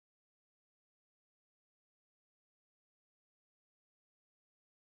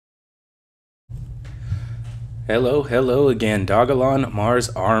Hello again, Dogelon Mars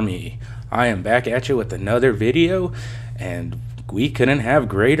Army. I am back at you with another video, and we couldn't have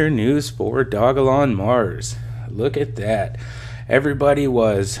greater news for Dogelon Mars. Look at that. Everybody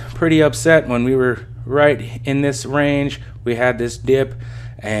was pretty upset when we were right in this range. We had this dip,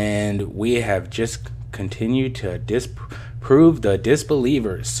 and we have just continued to disprove the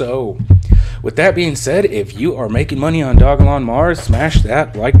disbelievers. So, with that being said, if you are making money on Dogelon Mars, smash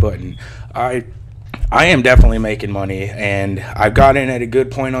that like button. I am definitely making money, and I've got in at a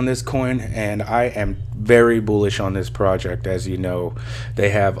good point on this coin, and I am very bullish on this project. As you know, they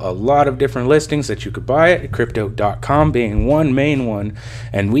have a lot of different listings that you could buy it, crypto.com being one main one,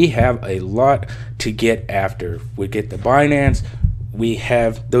 and we have a lot to get after. We get the Binance, we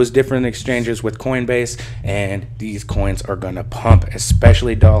have those different exchanges with Coinbase, and these coins are going to pump,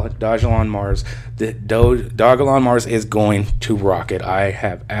 especially Dogelon Mars. The Dogelon Mars is going to rocket. I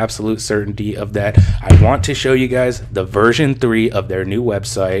have absolute certainty of that. I want to show you guys the version 3 of their new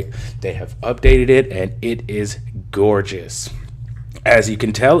website. They have updated it, and it is gorgeous. As you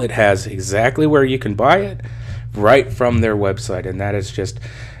can tell, it has exactly where you can buy it right from their website, and that is just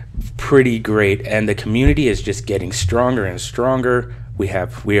pretty great. And the community is just getting stronger and stronger.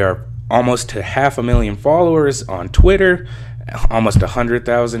 We are almost to 500,000 followers on Twitter, almost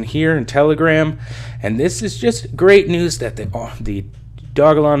 100,000 here in Telegram, and this is just great news that the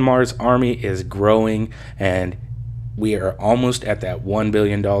Dogelon Mars army is growing, and we are almost at that $1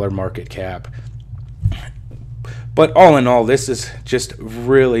 billion market cap. But all in all, this is just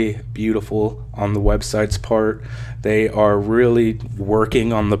really beautiful on the website's part. They are really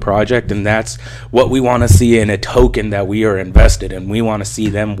working on the project, and that's what we want to see in a token that we are invested in. We want to see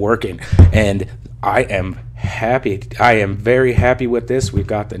them working, and I am happy. I am very happy with this. We've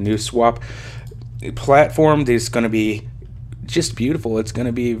got the new swap platform. This is going to be just beautiful. It's going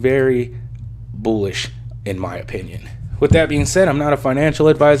to be very bullish, in my opinion. With that being said, I'm not a financial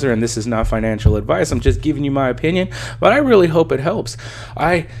advisor, and this is not financial advice. I'm just giving you my opinion, but I really hope it helps.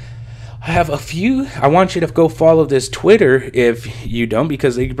 I have a few. I want you to go follow this Twitter if you don't,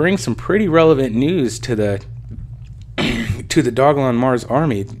 because they bring some pretty relevant news to the Dogelon Mars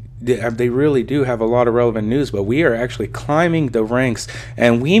army. They really do have a lot of relevant news, but we are actually climbing the ranks,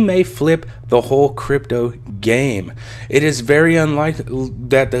 and we may flip the whole crypto game. It is very unlikely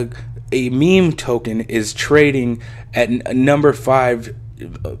that a meme token is trading at number 5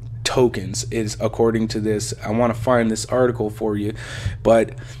 tokens, is according to this. I want to find this article for you,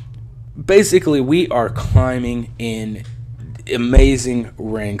 but basically we are climbing in amazing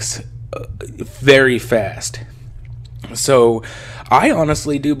ranks very fast. So I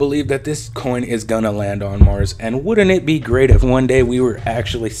honestly do believe that this coin is gonna land on Mars, and wouldn't it be great if one day we were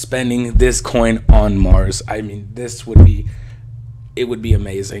actually spending this coin on Mars? I mean, it would be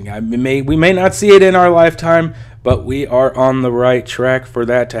amazing. We may not see it in our lifetime, but we are on the right track for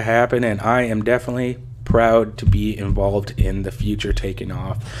that to happen, and I am definitely proud to be involved in the future taking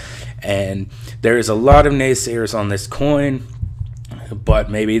off. And there is a lot of naysayers on this coin, but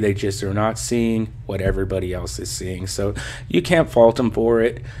maybe they just are not seeing what everybody else is seeing, so you can't fault them for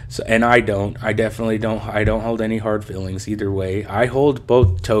it. So, and I definitely don't. I don't hold any hard feelings either way. I hold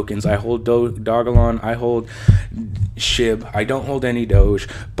both tokens. I hold Dogelon, I hold SHIB. I don't hold any Doge,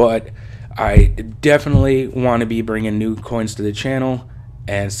 but I definitely want to be bringing new coins to the channel,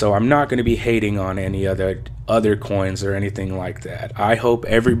 and so I'm not going to be hating on any other coins or anything like that. I hope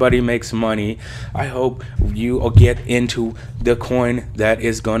everybody makes money. I hope you will get into the coin that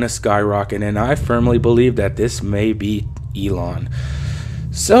is going to skyrocket, and I firmly believe that this may be ELON.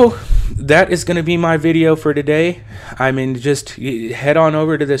 So that is going to be my video for today. I mean, just head on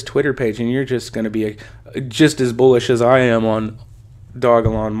over to this Twitter page, and you're just going to be just as bullish as I am on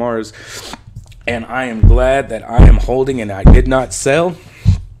Dogelon Mars. And I am glad that I am holding and I did not sell.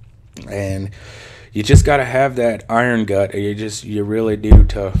 And you just got to have that iron gut. You really do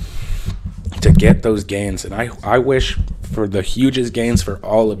to get those gains. And I wish for the hugest gains for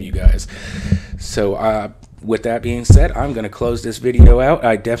all of you guys. So with that being said, I'm going to close this video out.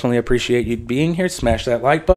 I definitely appreciate you being here. Smash that like button.